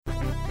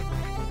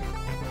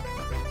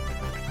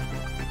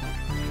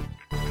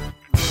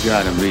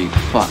Gotta be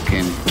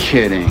fucking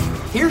kidding.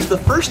 Here's the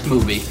first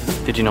movie.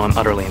 Did you know I'm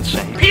utterly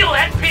insane? Peel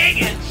that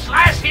pig and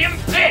slice him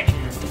thick.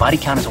 The body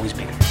count is always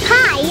bigger.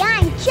 Hi,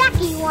 I'm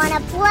Chucky. Wanna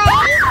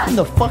play?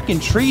 The fucking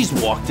trees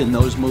walked in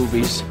those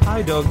movies.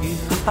 Hi, doggy.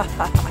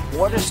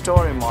 What a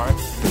story, Mark.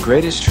 The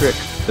greatest trick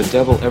the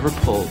devil ever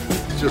pulled.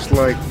 It's just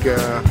like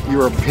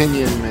your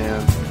opinion,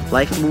 man.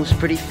 Life moves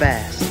pretty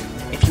fast.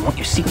 If you want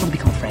your sequel to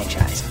become a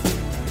franchise.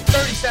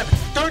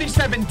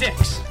 37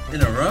 dicks.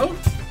 In a row?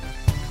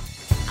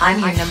 I'm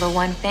your number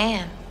one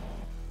fan.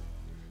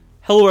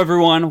 Hello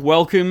everyone,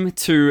 welcome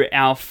to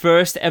our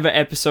first ever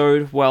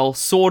episode. Well,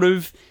 sort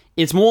of.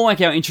 It's more like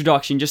our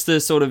introduction, just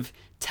to sort of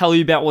tell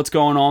you about what's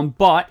going on.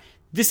 But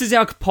this is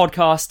our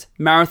podcast,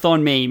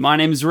 Marathon Me. My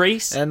name's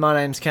Reese. And my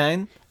name's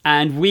Kane.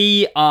 And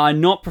we are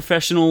not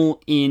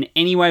professional in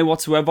any way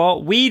whatsoever.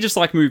 We just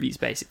like movies,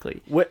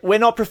 basically. We're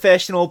not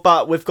professional,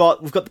 but we've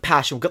got the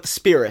passion, we've got the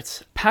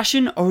spirit.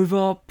 Passion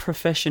over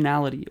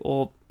professionality,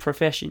 or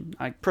profession,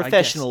 I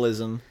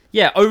Professionalism. guess.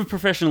 Yeah, over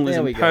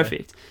professionalism. There we go.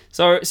 Perfect.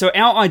 So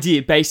our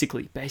idea,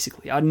 basically, I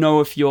don't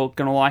know if you're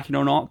gonna like it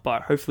or not,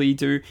 but hopefully you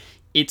do.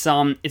 It's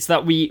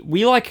that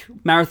we like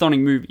marathoning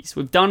movies.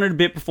 We've done it a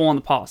bit before in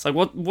the past. Like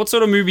what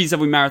sort of movies have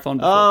we marathoned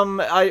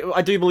before?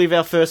 I do believe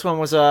our first one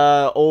was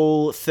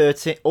all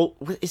 13.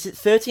 Is it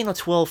 13 or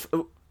 12?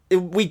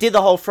 We did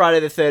the whole Friday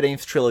the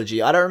 13th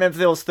trilogy. I don't remember if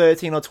there was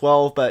 13 or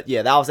 12, but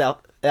yeah, that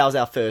was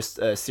our first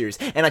series.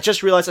 And I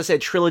just realized I said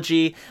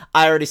trilogy.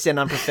 I already said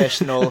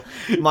unprofessional.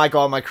 My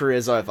God, my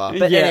career's over.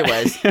 But Yeah.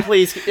 anyways,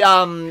 please.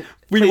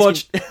 We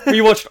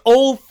watched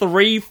all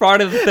three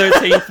Friday the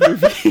 13th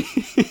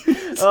movies.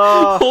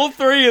 All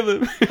three of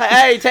them.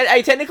 Hey,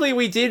 technically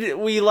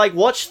we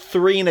watched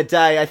 3 in a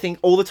day. I think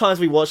all the times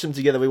we watched them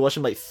together, we watched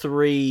them like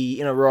 3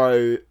 in a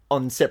row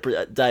on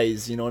separate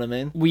days, you know what I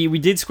mean? We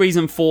did squeeze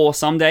them 4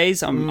 some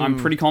days. I'm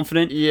pretty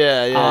confident.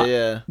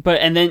 Yeah.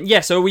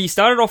 So we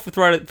started off with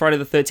Friday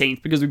the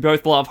 13th because we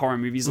both love horror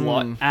movies a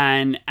lot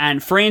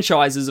and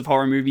franchises of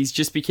horror movies,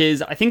 just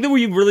because I think that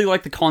we really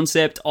like the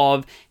concept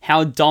of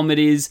how dumb it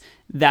is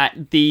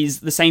that the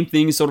same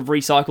thing is sort of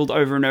recycled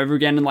over and over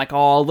again, and like,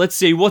 oh, let's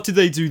see, what did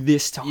they do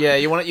this time? Yeah,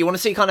 you want to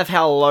see kind of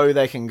how low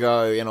they can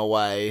go in a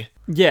way.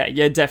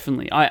 Yeah,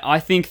 definitely.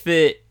 I think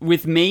that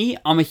with me,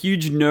 I'm a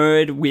huge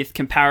nerd with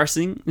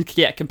comparison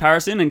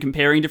and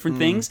comparing different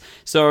things.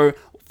 So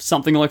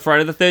something like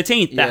Friday the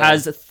 13th that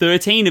has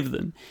 13 of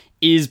them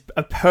is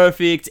a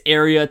perfect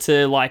area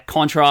to like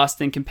contrast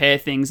and compare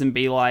things and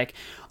be like,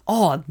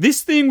 oh,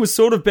 this thing was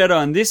sort of better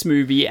in this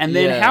movie, and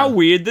then how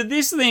weird that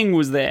this thing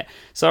was there.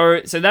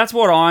 So that's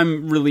what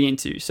I'm really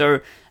into.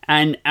 So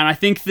and I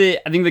think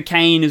that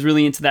Kane is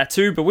really into that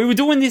too. But we were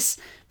doing this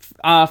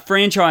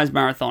franchise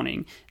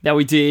marathoning that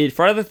we did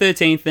Friday the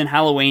 13th, then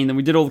Halloween, then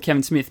we did all the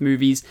Kevin Smith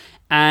movies,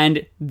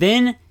 and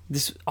then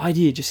this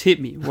idea just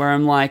hit me where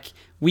I'm like,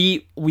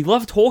 we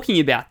love talking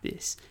about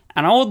this,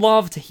 and I would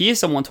love to hear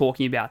someone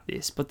talking about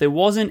this, but there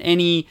wasn't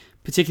any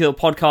particular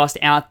podcast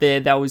out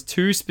there that was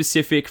too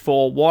specific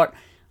for what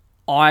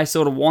I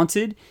sort of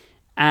wanted,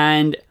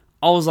 and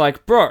I was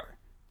like, bro,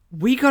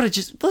 let's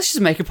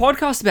just make a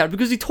podcast about it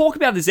because we talk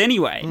about this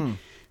anyway.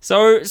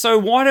 So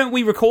why don't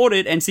we record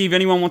it and see if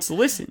anyone wants to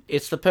listen?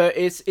 It's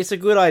a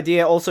good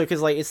idea also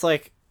because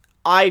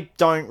I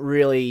don't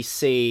really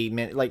see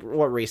many, like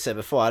what Reese said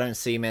before. I don't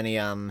see many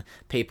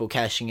people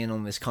cashing in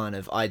on this kind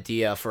of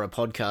idea for a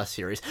podcast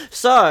series.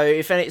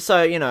 So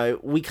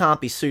we can't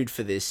be sued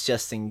for this.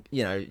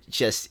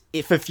 Just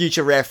for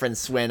future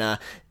reference when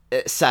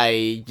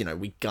say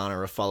we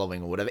garner a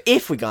following or whatever.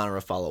 If we garner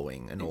a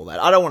following and all that,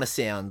 I don't want to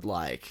sound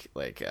like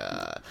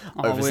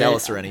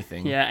overzealous or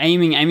anything. Yeah,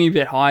 aiming a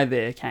bit high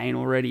there, Kane,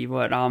 already.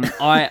 But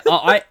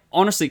I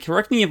honestly,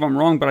 correct me if I'm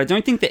wrong, but I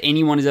don't think that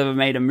anyone has ever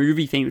made a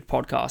movie themed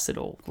podcast at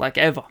all, like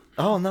ever.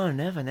 Oh no,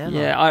 never.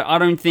 Yeah, I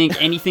don't think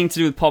anything to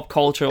do with pop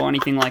culture or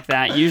anything like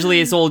that.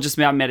 Usually, it's all just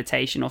about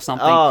meditation or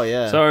something. Oh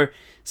yeah.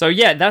 So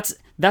yeah, that's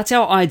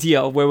our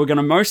idea. Where we're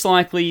gonna most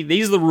likely,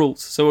 these are the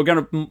rules. So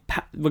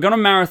we're gonna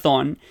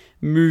marathon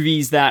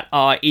movies that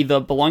are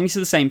either belonging to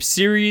the same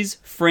series,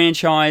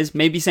 franchise,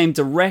 maybe same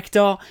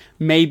director,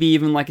 maybe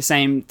even like a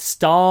same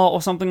star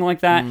or something like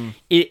that.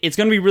 It's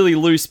going to be really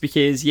loose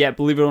because, yeah,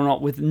 believe it or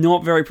not, we're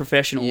not very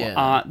professional.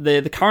 Yeah.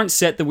 The current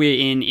set that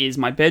we're in is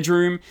my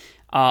bedroom.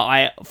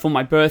 For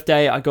my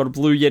birthday, I got a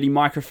Blue Yeti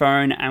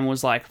microphone and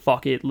was like,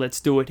 fuck it,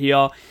 let's do it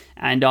here.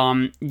 And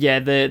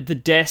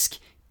the desk,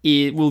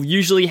 it will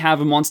usually have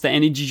a Monster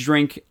Energy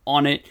drink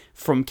on it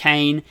from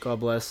Kane. God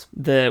bless.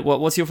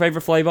 What's your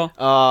favorite flavor?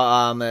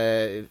 Why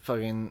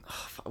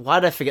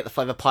did I forget the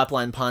flavor?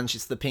 Pipeline Punch.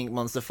 It's the pink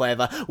Monster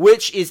flavor,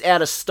 which is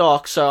out of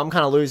stock, so I'm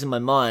kind of losing my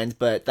mind,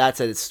 but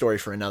that's a story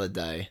for another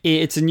day.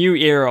 It's a new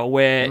era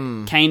where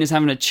Kane is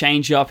having to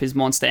change up his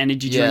Monster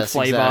Energy drink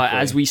flavor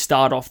as we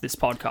start off this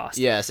podcast.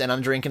 Yes, and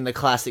I'm drinking the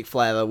classic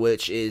flavor,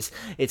 which it's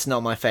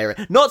not my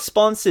favorite. Not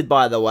sponsored,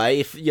 by the way.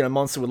 If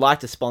Monster would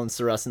like to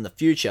sponsor us in the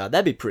future,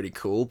 that'd be pretty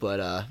cool,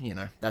 but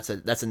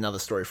that's another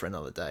story for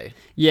another day. say.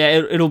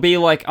 Yeah, it'll be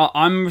like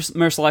I'm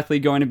most likely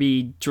going to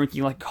be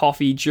drinking like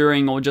coffee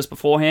during or just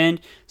beforehand.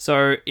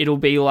 So it'll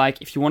be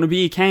like, if you want to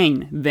be a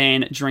Kane,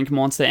 then drink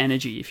Monster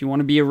Energy. If you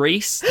want to be a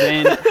Reese,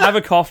 then have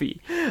a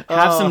coffee.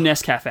 Have some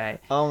Nescafe.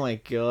 Oh my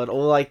god!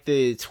 All like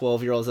the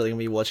 12-year-olds that are gonna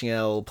be watching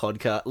our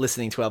podcast,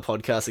 listening to our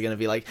podcast, are gonna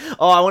be like,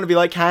 "Oh, I want to be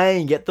like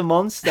Kane, get the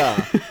Monster."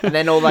 And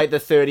then all like the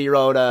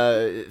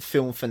 30-year-old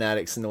film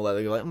fanatics and all that,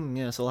 they're like,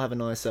 "Yes, I'll have a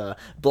nice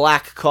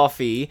black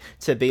coffee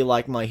to be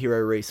like my hero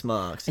Reese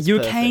Marks." Are you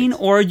a Kane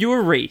or are you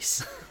a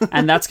Reese?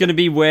 And that's going to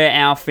be where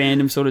our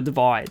fandom sort of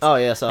divides. Oh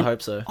yes, I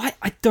hope so.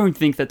 I don't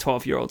think that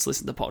 12-year-olds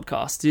listen to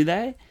podcasts, do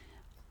they?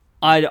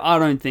 I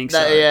don't think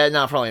so. Yeah,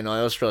 no, probably not.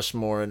 It was just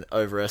more an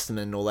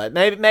overestimate and all that.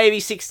 Maybe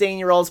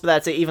 16-year-olds, but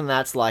that's even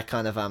that's like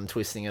kind of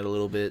twisting it a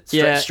little bit,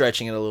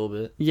 stretching it a little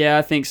bit. Yeah,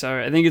 I think so.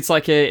 I think it's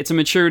like it's a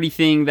maturity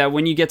thing that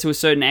when you get to a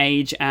certain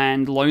age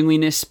and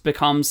loneliness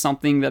becomes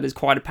something that is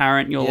quite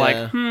apparent, you're like,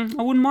 I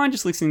wouldn't mind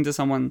just listening to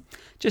someone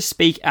just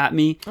speak at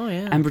me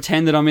and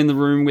pretend that I'm in the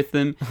room with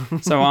them.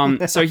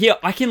 So here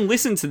I can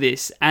listen to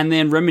this and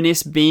then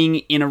reminisce being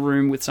in a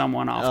room with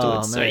someone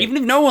afterwards. So even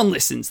if no one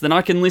listens, then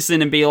I can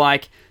listen and be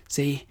like,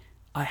 see,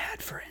 I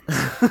had friends.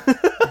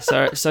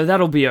 so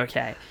that'll be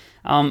okay.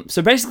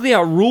 So basically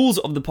our rules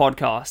of the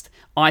podcast,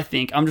 I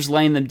think, I'm just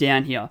laying them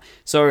down here.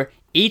 So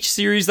each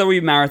series that we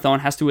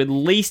marathon has to at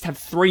least have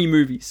 3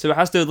 movies. So it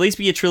has to at least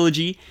be a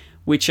trilogy,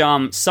 which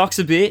sucks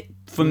a bit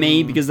for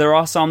me because there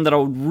are some that I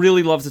would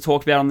really love to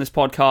talk about on this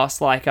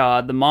podcast, like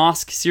the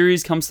Mask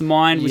series comes to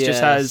mind, which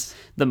just has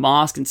The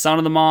Mask and Son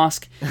of the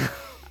Mask.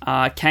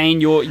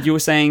 Kane, you were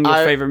saying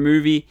your favorite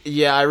movie.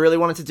 Yeah, I really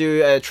wanted to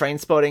do a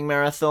Trainspotting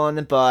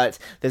marathon, but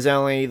there's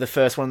only the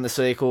first one and the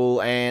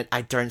sequel, and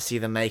I don't see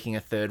them making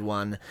a third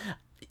one.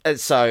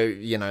 So,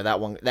 you know,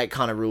 that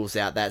kind of rules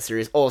out that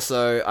series.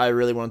 Also, I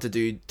really wanted to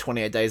do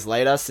 28 Days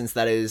Later, since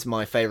that is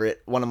one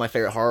of my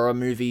favorite horror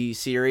movie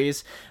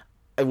series.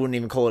 I wouldn't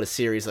even call it a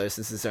series, though,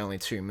 since it's only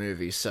 2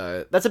 movies.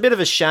 So that's a bit of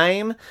a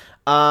shame.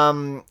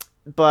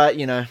 But,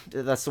 you know,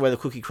 that's the way the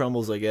cookie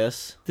crumbles, I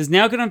guess. There's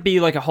now going to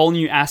be, like, a whole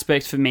new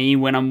aspect for me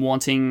when I'm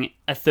wanting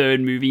a third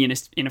movie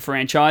in a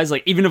franchise.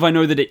 Like, even if I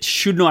know that it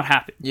should not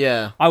happen.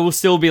 Yeah. I will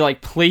still be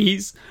like,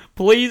 please,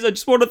 I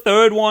just want a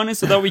third one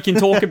so that we can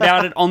talk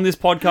about it on this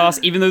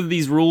podcast, even though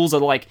these rules are,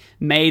 like,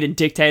 made and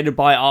dictated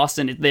by us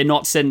and they're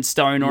not set in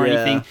stone or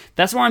anything.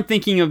 That's why I'm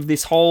thinking of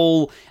this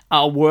whole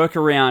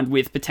workaround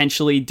with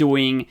potentially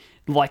doing,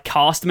 like,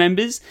 cast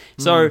members.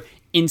 So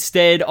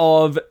instead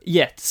of,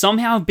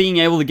 somehow being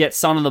able to get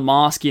Son of the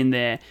Mask in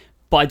there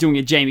by doing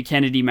a Jamie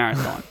Kennedy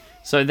marathon.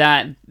 So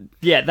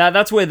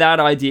that's where that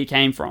idea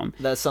came from.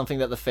 That's something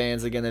that the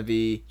fans are going to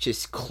be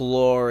just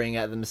clawing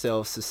at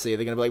themselves to see.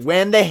 They're going to be like,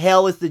 when the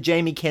hell is the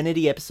Jamie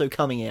Kennedy episode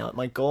coming out?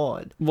 My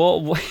God.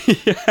 What do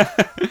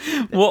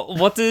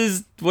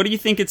you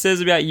think it says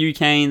about you,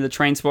 Kane, that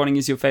Trainspotting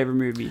is your favorite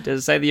movie?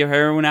 Does it say that you're a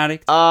heroin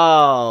addict?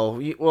 Oh,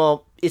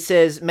 well,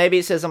 maybe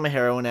it says I'm a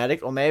heroin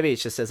addict, or maybe it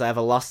just says I have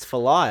a lust for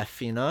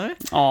life, you know?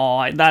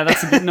 Oh,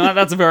 that's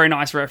a very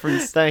nice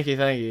reference. Thank you.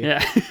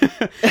 Yeah.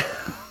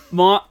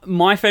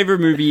 My favorite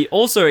movie,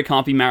 also it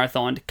can't be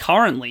marathoned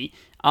currently.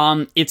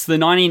 It's the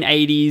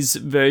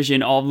 1980s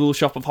version of Little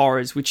Shop of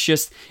Horrors, which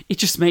just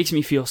makes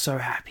me feel so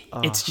happy.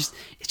 Oh. It's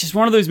just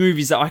one of those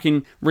movies that I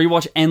can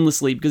rewatch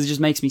endlessly because it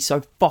just makes me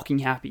so fucking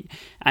happy.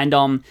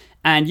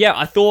 And yeah,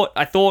 I thought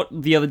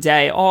the other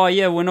day,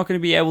 we're not going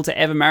to be able to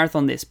ever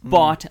marathon this,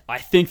 but I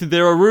think that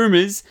there are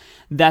rumors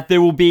that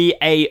there will be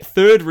a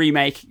third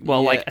remake,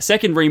 like a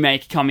second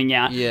remake coming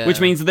out,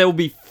 which means that there will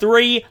be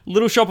 3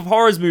 Little Shop of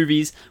Horrors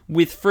movies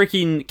with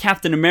freaking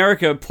Captain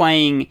America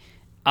playing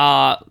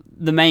the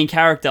main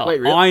character. Wait,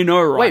 really? I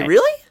know, right? Wait,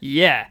 really?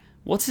 Yeah.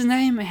 What's his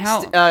name?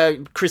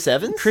 Chris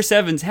Evans? Chris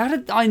Evans. How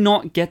did I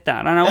not get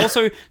that? And I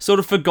also sort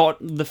of forgot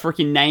the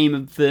freaking name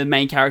of the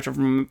main character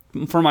from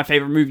my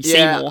favorite movie,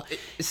 Seymour.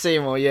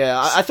 Seymour,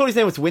 yeah. I thought his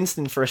name was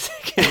Winston for a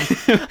second.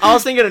 I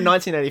was thinking of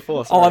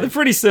 1984. Sorry. Oh, they're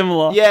pretty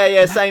similar.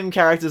 Yeah, same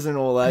characters and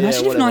all that.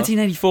 Imagine if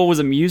 1984 was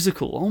a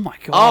musical. Oh my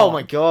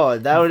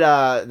god.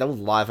 That would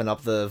liven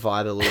up the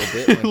vibe a little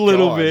bit. A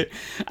little bit.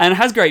 And it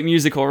has great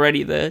music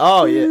already there.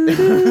 Oh, yeah.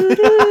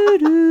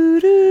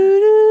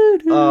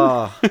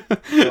 I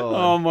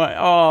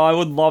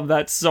would love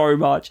that so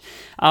much.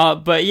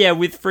 But yeah,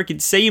 with freaking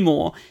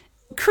Seymour,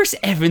 Chris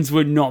Evans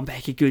would not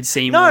make a good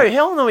Seymour. No,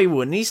 hell no, he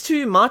wouldn't. He's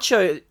too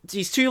macho.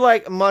 He's too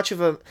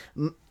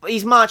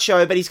he's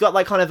macho, but he's got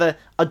like kind of a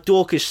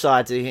dorkish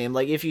side to him.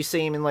 Like if you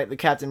see him in like the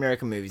Captain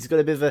America movies, he's got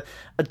a bit of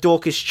a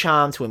dorkish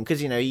charm to him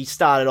because, you know, he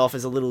started off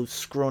as a little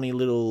scrawny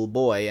little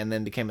boy and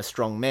then became a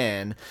strong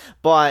man.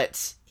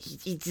 But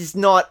he does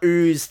not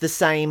ooze the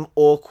same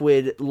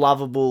awkward,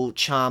 lovable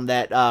charm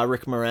that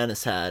Rick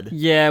Moranis had.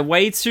 Yeah,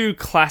 way too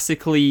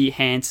classically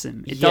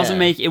handsome.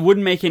 It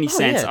wouldn't make any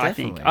sense, I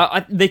think.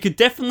 They could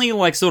definitely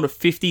like sort of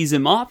 50s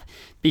him up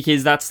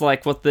because that's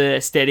like what the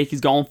aesthetic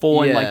is going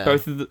for in like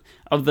both of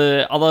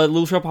the other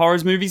Little Shop of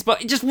Horrors movies,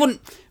 but it just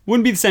wouldn't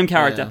be the same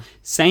character.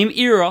 Same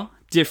era,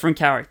 different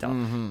character.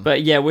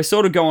 But yeah, we're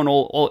sort of going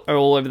all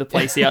over the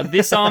place here.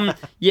 This yeah,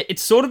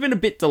 it's sort of been a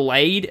bit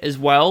delayed as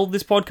well,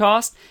 this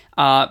podcast,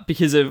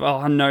 because of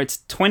I don't know, it's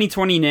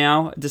 2020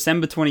 now,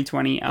 December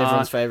 2020.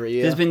 Everyone's favorite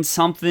year. There's been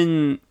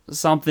something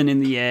in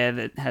the air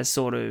that has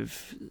sort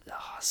of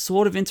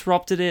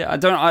interrupted it.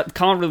 I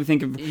can't really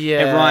think of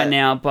it right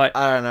now, but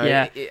I don't know.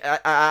 Yeah.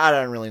 I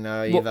don't really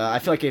know either. I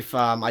feel like if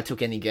I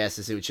took any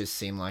guesses, it would just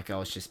seem like I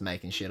was just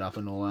making shit up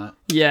and all that.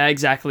 Yeah,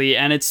 exactly.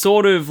 And it's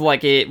sort of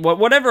like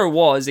whatever it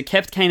was, it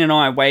kept Kane and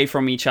I away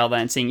from each other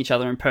and seeing each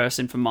other in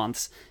person for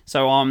months.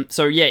 So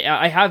yeah,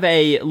 I have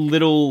a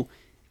little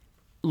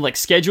like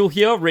schedule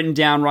here written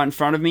down right in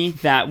front of me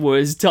that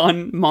was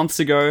done months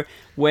ago,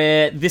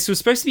 where this was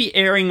supposed to be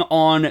airing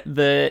on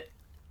the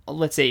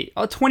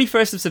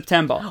 21st of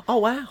September. Oh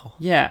wow.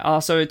 Yeah,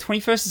 so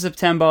 21st of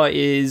September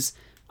is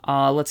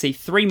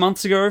 3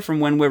 months ago from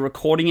when we're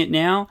recording it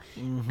now.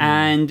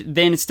 And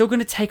then it's still going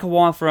to take a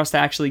while for us to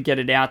actually get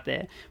it out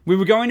there. We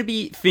were going to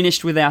be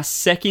finished with our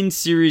second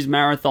series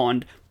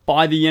marathon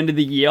by the end of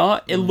the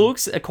year, it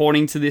looks,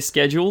 according to this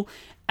schedule,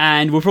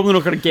 and we're probably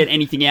not going to get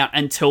anything out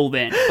until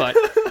then, but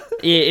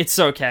it's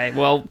okay.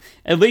 Well,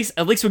 at least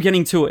we're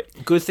getting to it.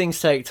 Good things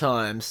take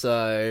time,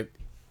 so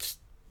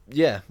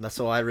yeah, that's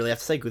all I really have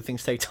to say. Good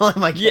things take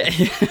time, I guess.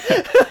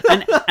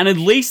 Yeah. and at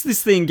least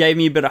this thing gave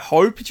me a bit of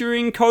hope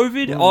during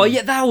COVID. Oh,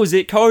 yeah, that was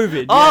it,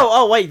 COVID.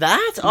 Oh, wait,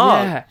 that? Oh,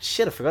 yeah.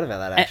 Shit, I forgot about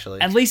that,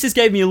 actually. At least this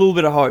gave me a little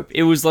bit of hope.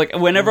 It was like,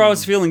 whenever I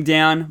was feeling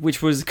down,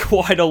 which was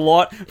quite a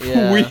lot,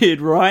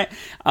 weird, right?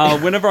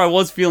 Whenever I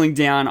was feeling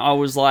down, I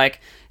was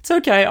like, it's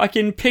okay, I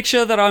can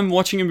picture that I'm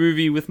watching a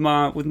movie with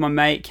my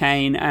mate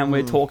Kane and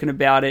we're talking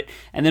about it,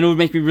 and then it would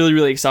make me really,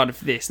 really excited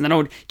for this. And then I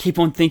would keep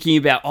on thinking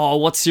about,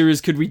 what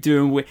series could we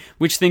do, and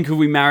which thing could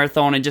we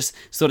marathon, and just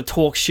sort of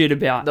talk shit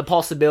about. The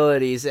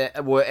possibilities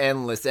were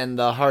endless, and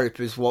the hope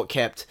is what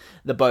kept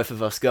the both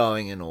of us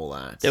going and all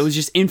that. There was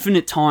just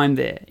infinite time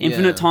there.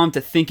 Infinite time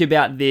to think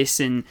about this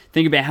and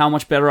think about how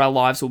much better our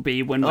lives will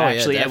be when we're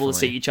actually able to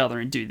see each other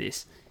and do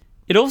this.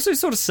 It also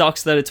sort of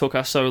sucks that it took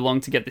us so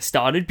long to get this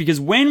started, because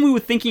when we were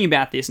thinking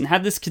about this and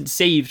had this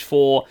conceived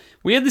for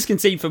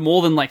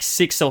more than like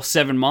 6 or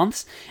 7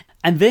 months,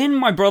 and then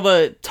my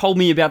brother told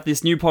me about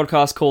this new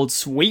podcast called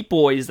Sweet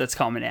Boys that's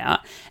coming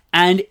out,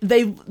 and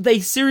they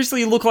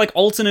seriously look like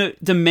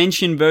alternate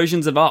dimension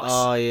versions of us.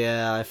 Oh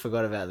yeah, I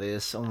forgot about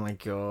this. Oh my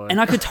god.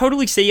 And I could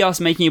totally see us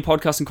making a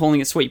podcast and calling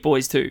it Sweet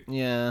Boys too.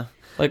 Yeah.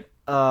 Like,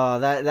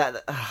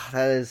 that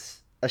is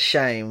a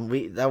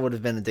shame. That would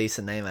have been a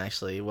decent name,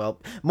 actually. Well,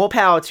 more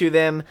power to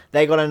them.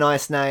 They got a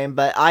nice name,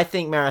 but I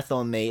think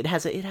Marathon Me, it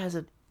has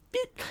a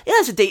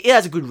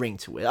good ring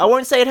to it. I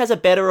won't say it has a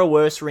better or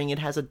worse ring. It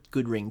has a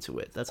good ring to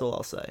it. That's all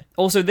I'll say.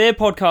 Also, their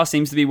podcast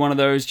seems to be one of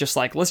those just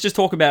like, let's just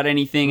talk about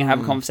anything and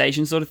have a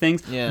conversation sort of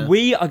things. Yeah.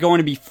 We are going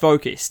to be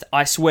focused,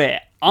 I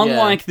swear.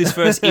 Unlike this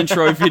first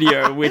intro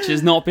video, which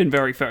has not been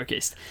very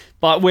focused.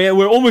 But we're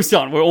almost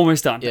done. We're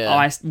almost done.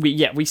 Yeah.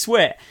 We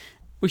swear.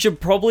 We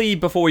should probably,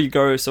 before you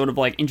go, sort of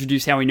like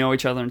introduce how we know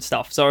each other and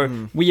stuff.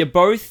 So we are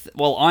both,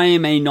 I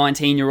am a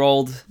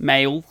 19-year-old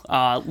male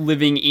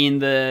living in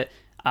the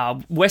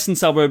western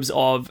suburbs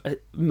of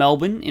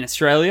Melbourne in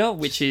Australia,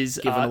 which is...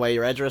 Giving away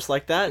your address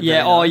like that?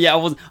 Yeah,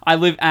 nice. I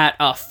live at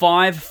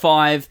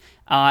 55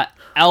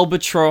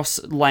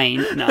 Albatross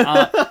Lane.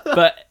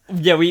 But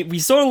yeah, we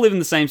sort of live in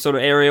the same sort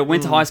of area.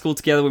 Went to high school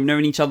together. We've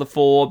known each other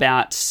for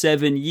about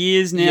 7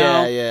 years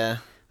now. Yeah.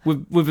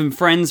 We've been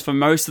friends for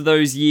most of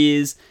those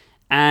years.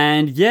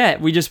 And yeah,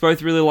 we just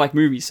both really like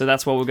movies, so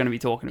that's what we're going to be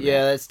talking about.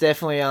 Yeah, that's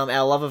definitely, our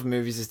love of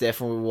movies is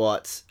definitely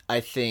what I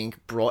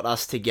think brought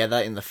us together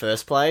in the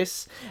first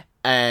place.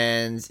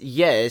 And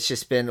yeah, it's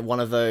just been one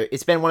of the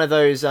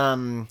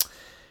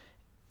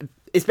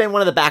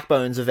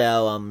backbones of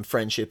our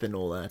friendship and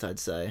all that, I'd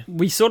say.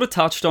 We sort of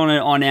touched on it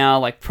on our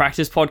like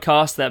practice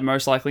podcast that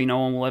most likely no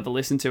one will ever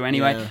listen to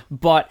anyway. Yeah.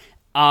 But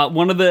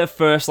one of the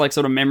first like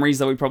sort of memories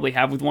that we probably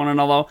have with one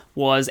another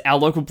was our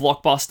local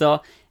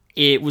Blockbuster.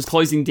 It was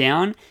closing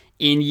down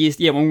in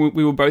when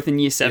we were both in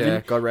year 7.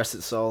 Yeah, God rest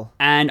its soul.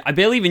 And I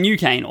barely even knew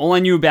Kane. All I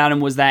knew about him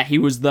was that he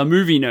was the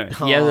movie nerd.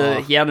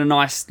 He had a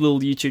nice little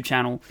YouTube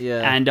channel.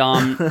 Yeah. And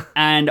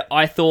and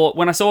I thought,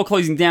 when I saw it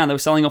closing down, they were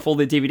selling off all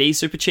their DVDs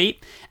super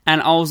cheap.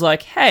 And I was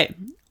like, hey,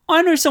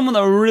 I know someone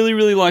that really,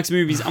 really likes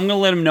movies. I'm going to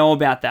let him know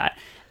about that.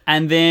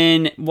 And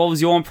then, what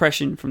was your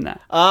impression from that?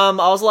 I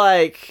was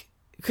like...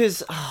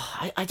 Because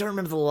I don't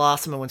remember the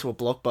last time I went to a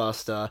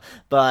Blockbuster,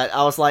 but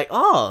I was like,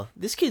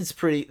 this kid's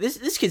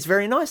this kid's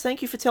very nice.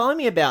 Thank you for telling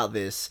me about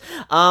this.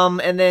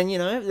 And then,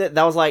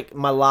 that was like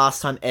my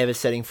last time ever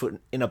setting foot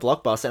in a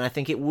Blockbuster, and I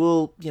think it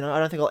will, I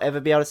don't think I'll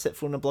ever be able to set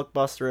foot in a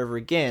Blockbuster ever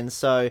again.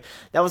 So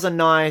that was a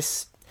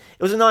nice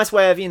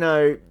way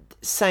of,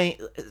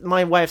 saying,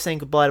 my way of saying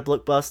goodbye to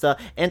Blockbuster,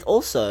 and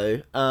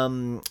also,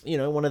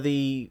 one of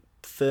the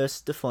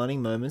first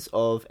defining moments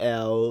of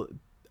our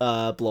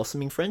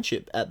blossoming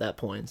friendship at that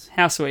point.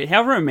 How sweet.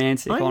 How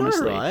romantic, I know,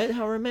 honestly. right?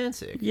 How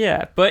romantic.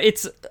 Yeah, but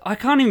I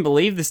can't even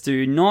believe this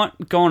dude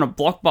not going to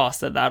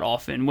Blockbuster that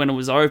often when it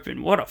was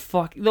open. What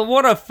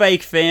a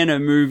fake fan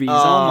of movies.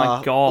 Oh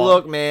my god.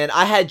 Look, man,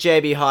 I had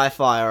JB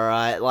Hi-Fi,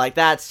 alright? Like,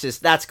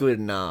 that's good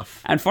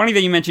enough. And funny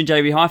that you mentioned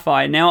JB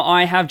Hi-Fi. Now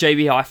I have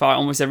JB Hi-Fi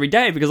almost every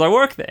day because I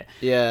work there.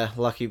 Yeah,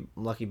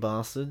 lucky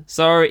bastard.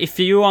 So if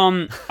you,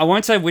 I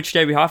won't say which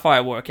JB Hi-Fi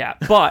I work at,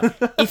 but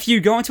if you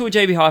go into a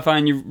JB Hi-Fi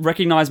and you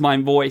recognize my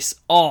voice,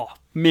 oh,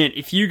 man,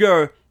 if you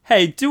go,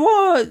 hey, do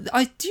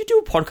you do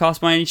a podcast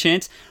by any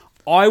chance?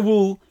 I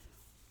will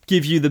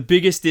give you the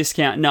biggest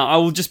discount. No, I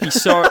will just be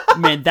so,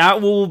 man,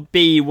 that will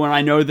be when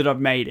I know that I've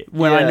made it.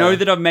 When I know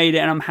that I've made it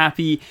and I'm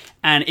happy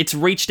and it's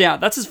reached out.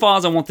 That's as far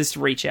as I want this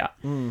to reach out.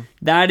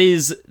 That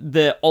is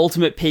the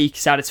ultimate peak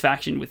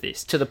satisfaction with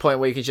this. To the point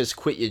where you can just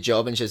quit your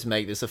job and just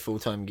make this a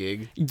full-time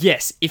gig.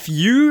 Yes, if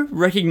you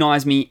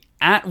recognize me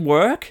at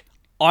work,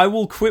 I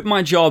will quit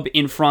my job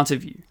in front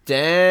of you.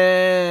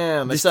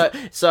 Damn.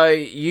 So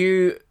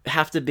you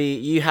have to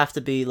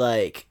be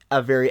like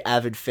a very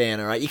avid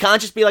fan, alright? You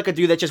can't just be like a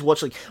dude that just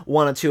watched like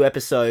 1 or 2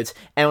 episodes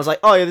and was like,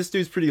 oh yeah, this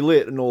dude's pretty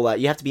lit and all that.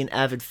 You have to be an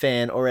avid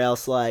fan or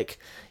else like,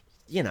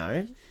 you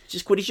know,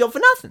 just quit his job for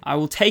nothing. I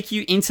will take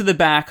you into the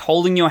back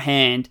holding your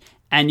hand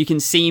and you can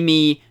see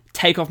me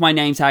take off my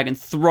name tag and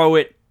throw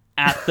it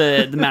at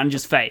the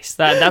manager's face.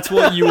 That's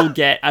what you will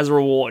get as a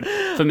reward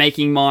for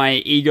making my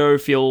ego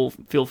feel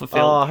fulfilled.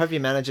 Oh, I hope your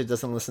manager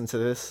doesn't listen to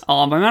this.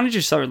 Oh, my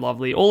manager's so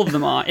lovely. All of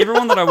them are.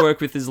 Everyone that I work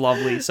with is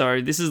lovely.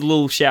 So this is a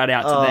little shout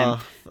out to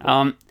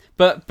them.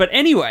 But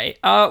anyway,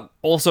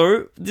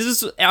 also, this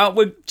is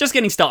we're just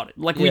getting started.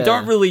 Like, we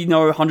don't really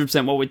know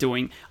 100% what we're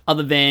doing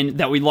other than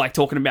that we like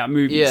talking about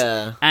movies.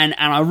 Yeah. And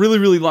I really,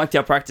 really liked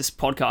our practice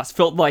podcast.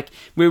 Felt like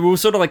we were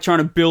sort of like trying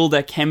to build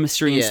our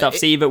chemistry and stuff,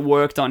 see if it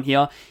worked on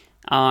here.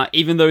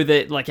 Even though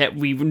that like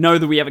we know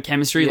that we have a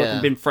chemistry, like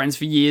we've been friends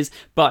for years,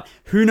 but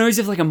who knows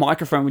if like a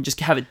microphone would just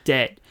have it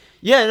dead.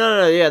 Yeah,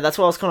 no, that's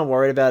what I was kind of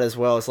worried about as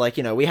well. It's like,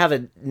 you know, we have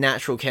a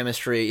natural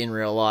chemistry in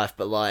real life,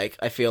 but like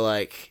I feel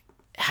like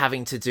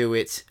having to do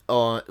it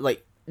on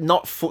like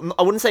I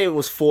wouldn't say it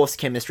was forced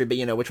chemistry, but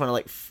you know, we're trying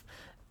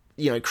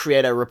to like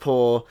create a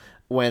rapport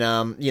when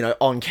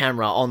on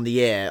camera, on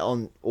the air,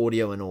 on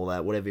audio and all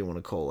that, whatever you want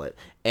to call it.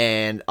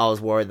 And I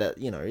was worried that,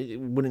 you know, it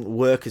wouldn't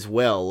work as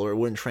well or it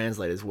wouldn't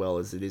translate as well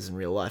as it is in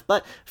real life.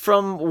 But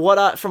from what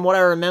I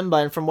remember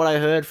and from what I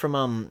heard from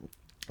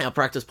our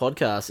practice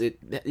podcast,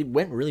 it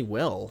went really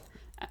well.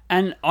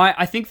 And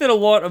I think that a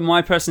lot of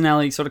my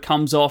personality sort of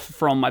comes off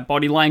from my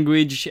body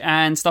language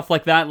and stuff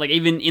like that. Like,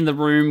 even in the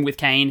room with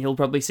Kane, he'll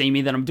probably see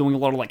me that I'm doing a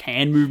lot of, like,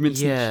 hand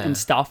movements and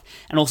stuff.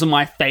 And also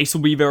my face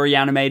will be very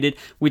animated,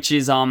 which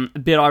is a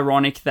bit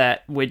ironic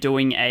that we're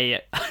doing a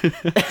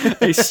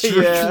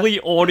strictly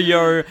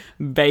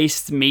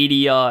audio-based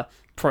media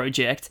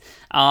project.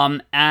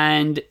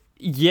 And...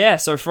 yeah,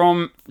 so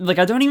from, like,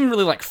 I don't even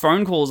really like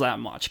phone calls that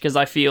much, because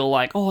I feel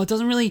like, it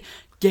doesn't really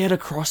get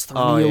across the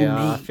real me.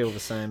 I feel the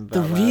same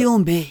about that. Real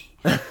me.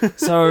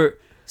 So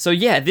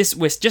yeah,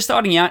 we're just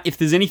starting out. If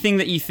there's anything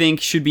that you think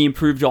should be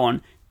improved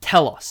on,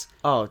 tell us.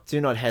 Oh, do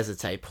not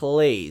hesitate,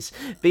 please.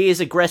 Be as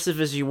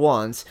aggressive as you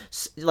want,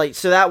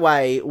 so that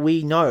way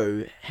we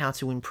know how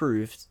to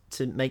improve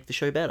to make the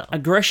show better.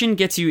 Aggression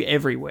gets you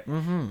everywhere.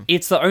 Mm-hmm.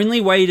 It's the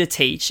only way to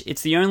teach.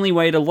 It's the only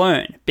way to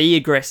learn. Be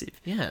aggressive.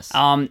 Yes.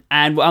 And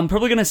I'm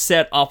probably going to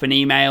set up an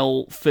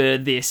email for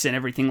this and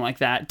everything like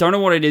that. Don't know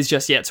what it is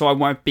just yet, so I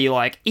won't be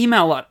like,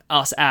 email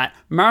us at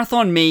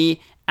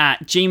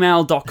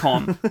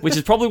marathonme@gmail.com, which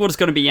is probably what it's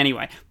going to be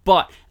anyway.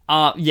 But,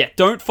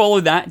 don't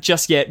follow that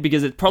just yet,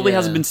 because it probably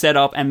hasn't been set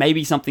up and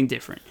maybe something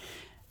different.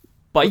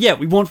 But yeah,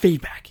 we want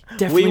feedback.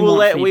 Definitely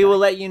we will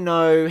let you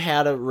know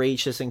how to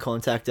reach us and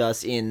contact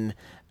us in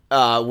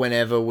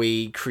whenever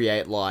we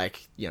create,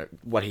 like, you know,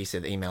 what he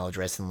said, the email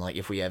address, and like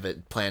if we ever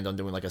planned on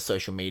doing like a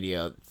social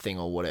media thing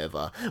or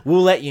whatever.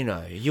 We'll let you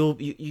know.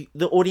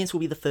 The audience will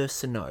be the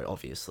first to know,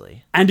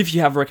 obviously. And if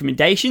you have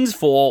recommendations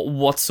for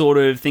what sort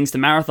of things to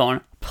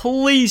marathon,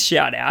 please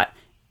shout out.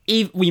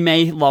 We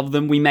may love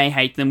them, we may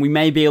hate them, we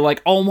may be like,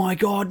 oh my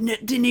god,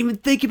 didn't even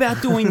think about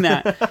doing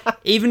that.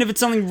 Even if it's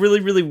something really,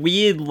 really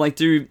weird, like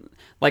do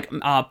like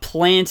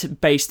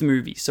plant-based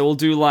movies. So we'll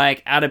do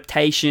like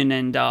adaptation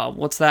and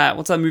what's that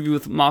movie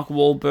with Mark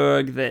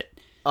Wahlberg that...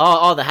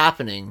 Oh, The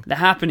Happening. The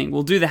Happening.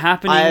 We'll do The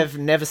Happening. I've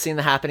never seen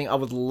The Happening. I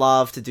would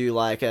love to do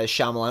like a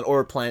Shyamalan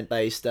or a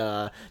plant-based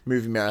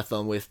movie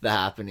marathon with The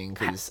Happening,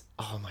 because,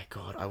 oh my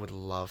god, I would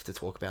love to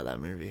talk about that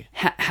movie.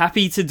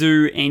 Happy to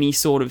do any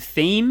sort of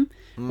theme.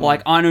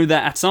 Like, I know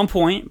that at some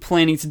point,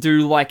 planning to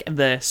do, like,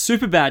 the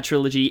Superbad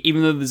trilogy,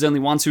 even though there's only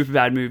one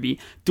Superbad movie,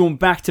 doing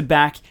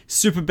back-to-back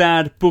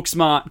Superbad,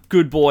 Booksmart,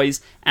 Good Boys,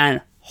 and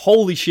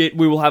holy shit,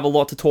 we will have a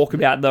lot to talk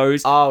about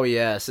those. Oh,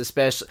 yes,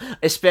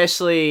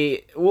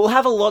 especially we'll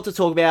have a lot to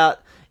talk about,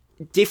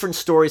 different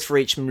stories for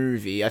each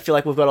movie. I feel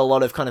like we've got a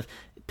lot of kind of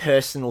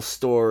personal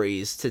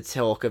stories to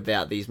talk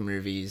about these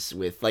movies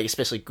with, like,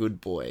 especially Good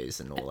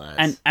Boys and all that.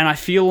 And I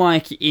feel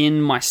like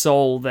in my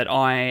soul that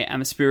I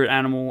am a spirit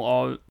animal,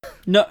 or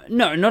not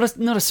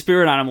a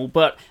spirit animal,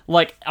 but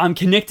like I'm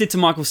connected to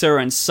Michael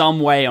Cera in some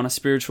way on a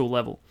spiritual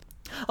level.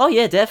 Oh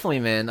yeah, definitely,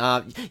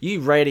 man. You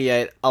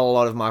radiate a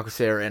lot of Michael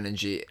Cera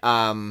energy.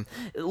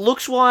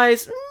 Looks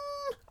wise,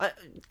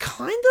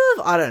 kind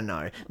of. I don't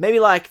know. Maybe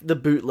like the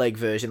bootleg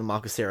version of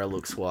Michael Cera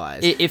looks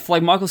wise. If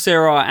like Michael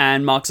Cera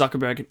and Mark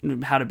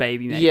Zuckerberg had a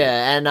baby, maybe.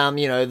 Yeah, and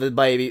you know, the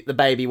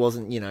baby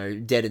wasn't, you know,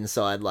 dead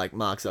inside like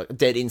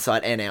dead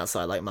inside and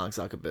outside like Mark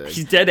Zuckerberg.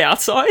 He's dead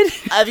outside.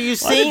 Have you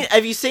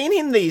seen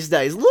him these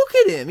days? Look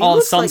at him. He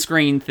looks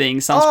sunscreen like... thing,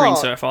 sunscreen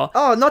surfer.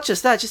 Oh, not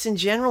just that. Just in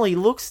general, he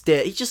looks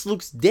dead. He just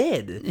looks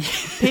dead.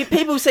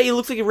 People say he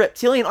looks like a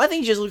reptilian. I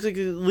think he just looks like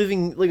a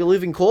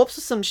living corpse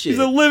or some shit. He's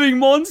a living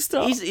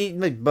monster. He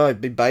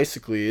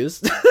basically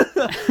is.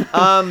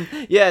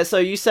 Yeah. So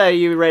you say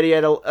you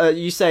radiate.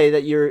 You say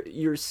that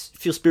you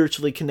feel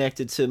spiritually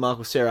connected to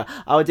Michael Cera.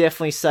 I would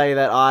definitely say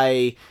that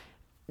I.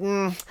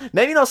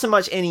 Maybe not so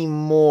much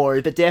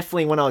anymore, but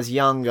definitely when I was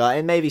younger,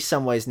 and maybe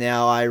some ways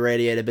now, I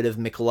radiate a bit of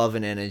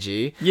McLovin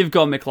energy. You've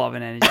got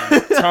McLovin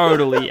energy.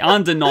 Totally.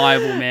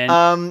 Undeniable,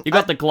 man. You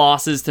got the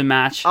glasses to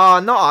match. Oh,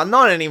 no,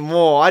 not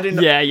anymore. I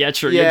didn't. Yeah,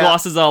 true. Yeah. Your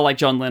glasses are like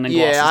John Lennon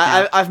glasses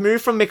now. I've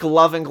moved from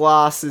McLovin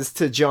glasses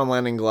to John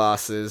Lennon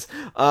glasses.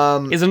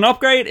 Is it an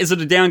upgrade? Is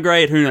it a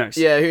downgrade? Who knows?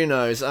 Yeah, who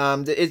knows?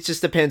 It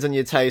just depends on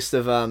your taste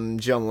of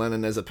John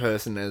Lennon as a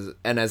person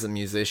and as a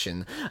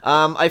musician.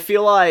 I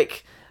feel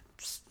like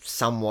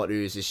somewhat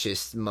Ooze is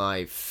just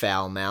my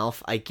foul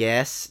mouth, I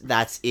guess.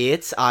 That's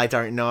it. I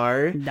don't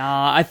know.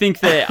 Nah, I think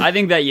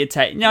that you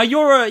take. Now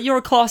you're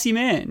a classy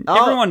man.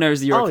 Everyone knows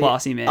that you're a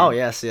classy man. Oh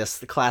yes,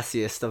 the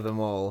classiest of them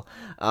all.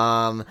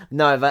 No,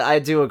 but I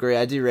do agree.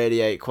 I do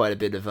radiate quite a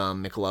bit of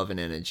McLovin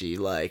energy.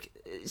 Like,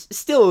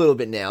 still a little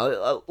bit now.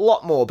 A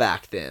lot more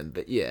back then,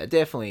 but yeah,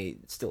 definitely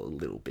still a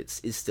little bit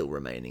is still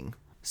remaining.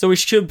 So we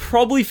should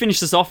probably finish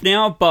this off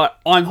now, but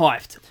I'm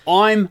hyped.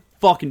 I'm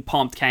fucking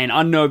pumped, Kane.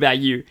 I don't know about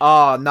you.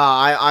 Oh, no,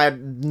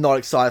 I'm not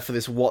excited for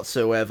this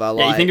whatsoever.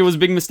 Yeah, you think it was a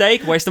big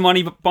mistake? Waste of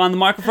money buying the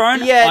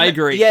microphone? Yeah, I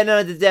agree. Yeah,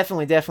 no,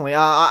 definitely. No,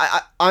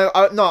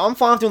 I'm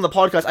fine doing the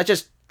podcast. I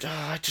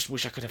just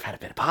wish I could have had a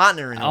better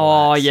partner.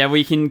 Yeah,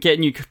 we can get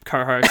new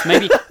co-hosts.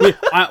 Maybe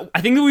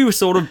I think that we were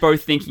sort of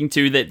both thinking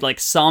too that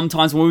like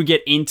sometimes when we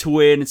get into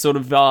it and sort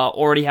of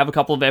already have a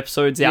couple of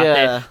episodes out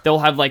there, they'll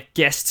have like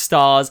guest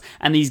stars,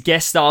 and these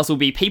guest stars will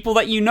be people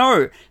that you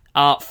know.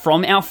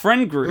 From our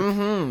friend group.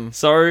 Mm-hmm.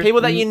 So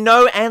people that you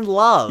know and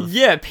love.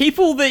 Yeah,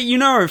 people that you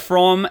know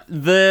from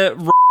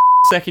the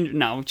second.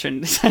 No, we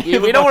shouldn't say. Yeah,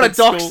 we don't want to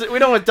dox. We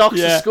don't want to dox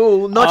the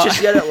school, not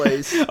just yet, at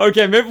least.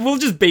 Okay, maybe we'll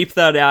just beep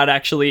that out.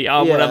 Actually,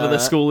 whatever the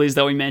school is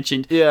that we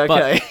mentioned. Yeah,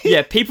 okay. But,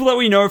 yeah, people that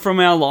we know from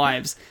our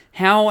lives.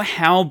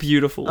 How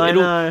beautiful. I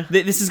know.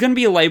 This is going to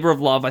be a labor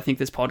of love, I think,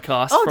 this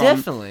podcast. Oh,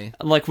 definitely.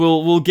 Like,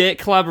 we'll get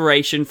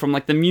collaboration from,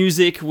 like, the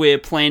music we're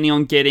planning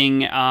on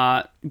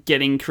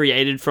getting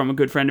created from a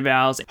good friend of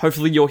ours.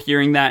 Hopefully you're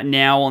hearing that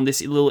now on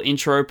this little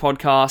intro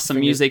podcast, some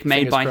music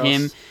made by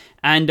him.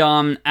 And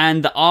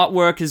the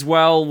artwork as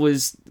well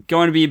was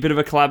going to be a bit of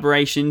a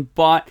collaboration,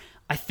 but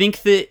I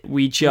think that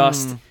we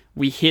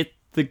hit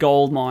the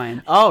gold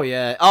mine. Oh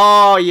yeah.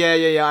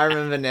 I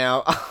remember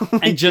now.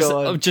 And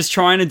just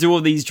trying to do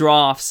all these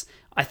drafts.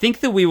 I think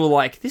that we were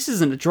like, this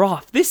isn't a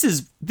draft. This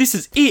is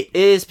it. It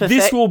is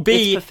This will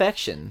be it's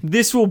perfection.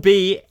 This will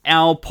be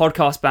our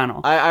podcast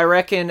banner. I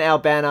reckon our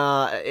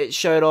banner, it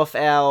showed off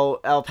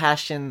our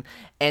passion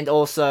and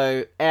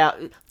also our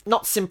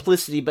not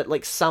simplicity, but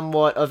like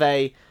somewhat of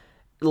a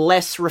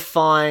less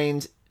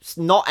refined,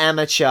 not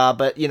amateur,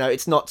 but you know,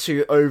 it's not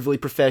too overly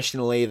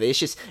professional either. It's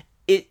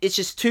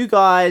just two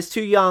guys,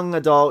 two young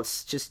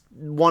adults, just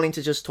wanting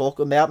to just talk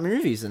about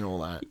movies and all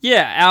that.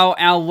 Yeah,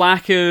 our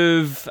lack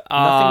of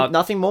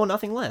nothing more,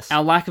 nothing less.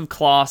 Our lack of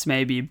class,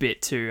 maybe a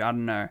bit too. I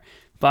don't know,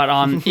 but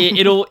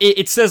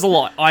it says a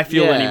lot. I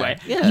feel anyway.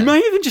 Yeah. You may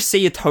even just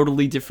see a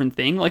totally different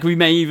thing. Like we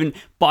may even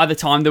by the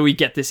time that we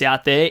get this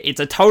out there, it's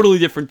a totally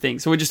different thing.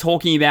 So we're just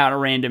talking about a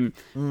random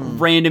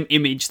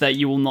image that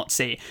you will not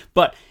see.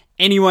 But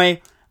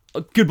anyway.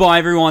 Goodbye,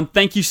 everyone.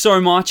 Thank you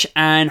so much,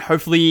 and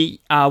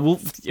hopefully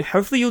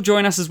you'll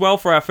join us as well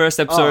for our first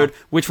episode,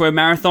 which we're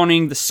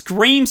marathoning the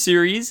Scream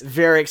series.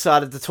 Very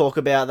excited to talk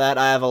about that.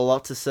 I have a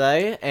lot to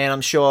say, and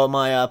I'm sure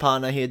my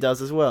partner here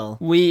does as well.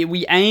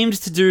 We aimed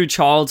to do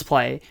Child's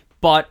Play,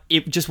 but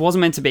it just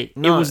wasn't meant to be.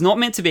 No. It was not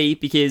meant to be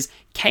because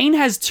Kane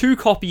has 2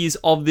 copies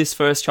of this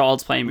first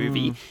Child's Play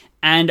movie,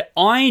 and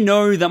I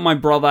know that my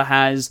brother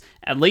has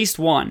at least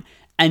 1.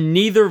 And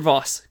neither of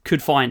us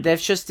could find it. They've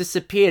just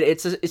disappeared.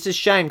 It's a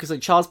shame because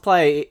like Child's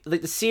Play,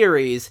 like the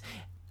series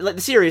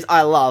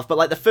I love, but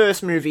like the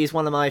first movie is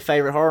one of my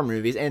favorite horror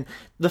movies, and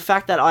the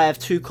fact that I have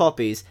 2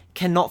 copies,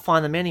 cannot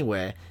find them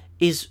anywhere,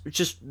 is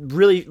just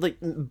really like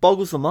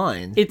boggles the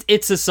mind.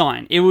 It's a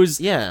sign. It was.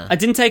 Yeah. I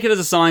didn't take it as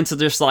a sign to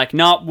just like,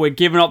 nope, we're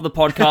giving up the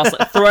podcast.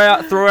 Like,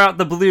 throw out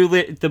the blue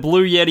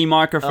Yeti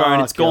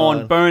microphone. It's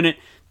gone. Burn it.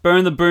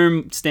 burn the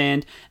boom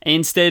stand.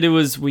 Instead, it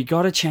was, we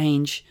got to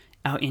change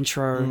our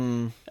intro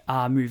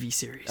movie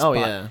series. Oh,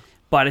 yeah.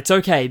 But it's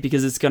okay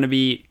because it's going to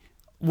be...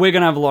 We're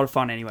going to have a lot of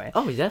fun anyway.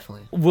 Oh,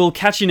 definitely. We'll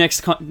catch you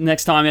next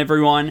time,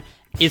 everyone.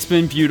 It's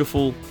been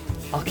beautiful.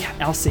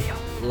 I'll see you.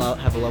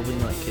 Have a lovely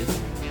night,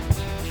 kids.